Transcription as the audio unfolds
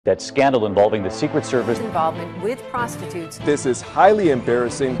That scandal involving the Secret Service involvement with prostitutes. This is highly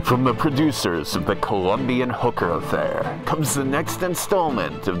embarrassing. From the producers of the Colombian hooker affair comes the next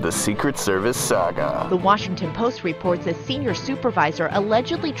installment of the Secret Service saga. The Washington Post reports a senior supervisor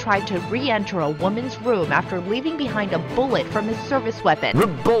allegedly tried to re-enter a woman's room after leaving behind a bullet from his service weapon. The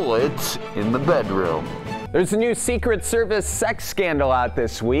bullet in the bedroom. There's a new Secret Service sex scandal out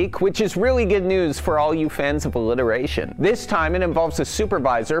this week, which is really good news for all you fans of alliteration. This time it involves a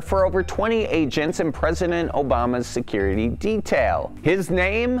supervisor for over 20 agents in President Obama's security detail. His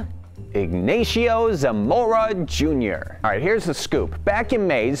name? Ignacio Zamora Jr. All right, here's the scoop. Back in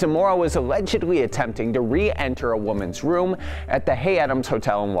May, Zamora was allegedly attempting to re-enter a woman's room at the Hay Adams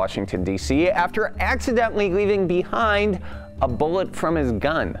Hotel in Washington, D.C. after accidentally leaving behind a bullet from his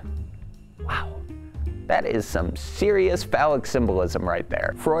gun. Wow. That is some serious phallic symbolism right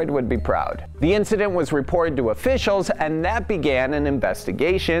there. Freud would be proud. The incident was reported to officials, and that began an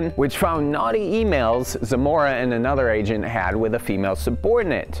investigation which found naughty emails Zamora and another agent had with a female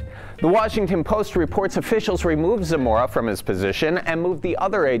subordinate. The Washington Post reports officials removed Zamora from his position and moved the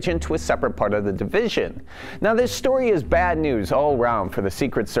other agent to a separate part of the division. Now, this story is bad news all around for the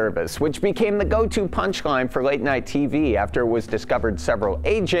Secret Service, which became the go-to punchline for late-night TV after it was discovered several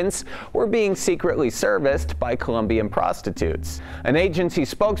agents were being secretly serviced by Colombian prostitutes. An agency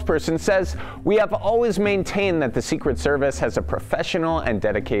spokesperson says, "We have always maintained that the Secret Service has a professional and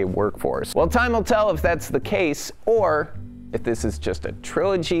dedicated workforce." Well, time will tell if that's the case, or if this is just a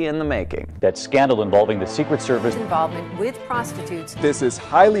trilogy in the making. That scandal involving the Secret Service Involvement with prostitutes. This is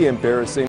highly embarrassing.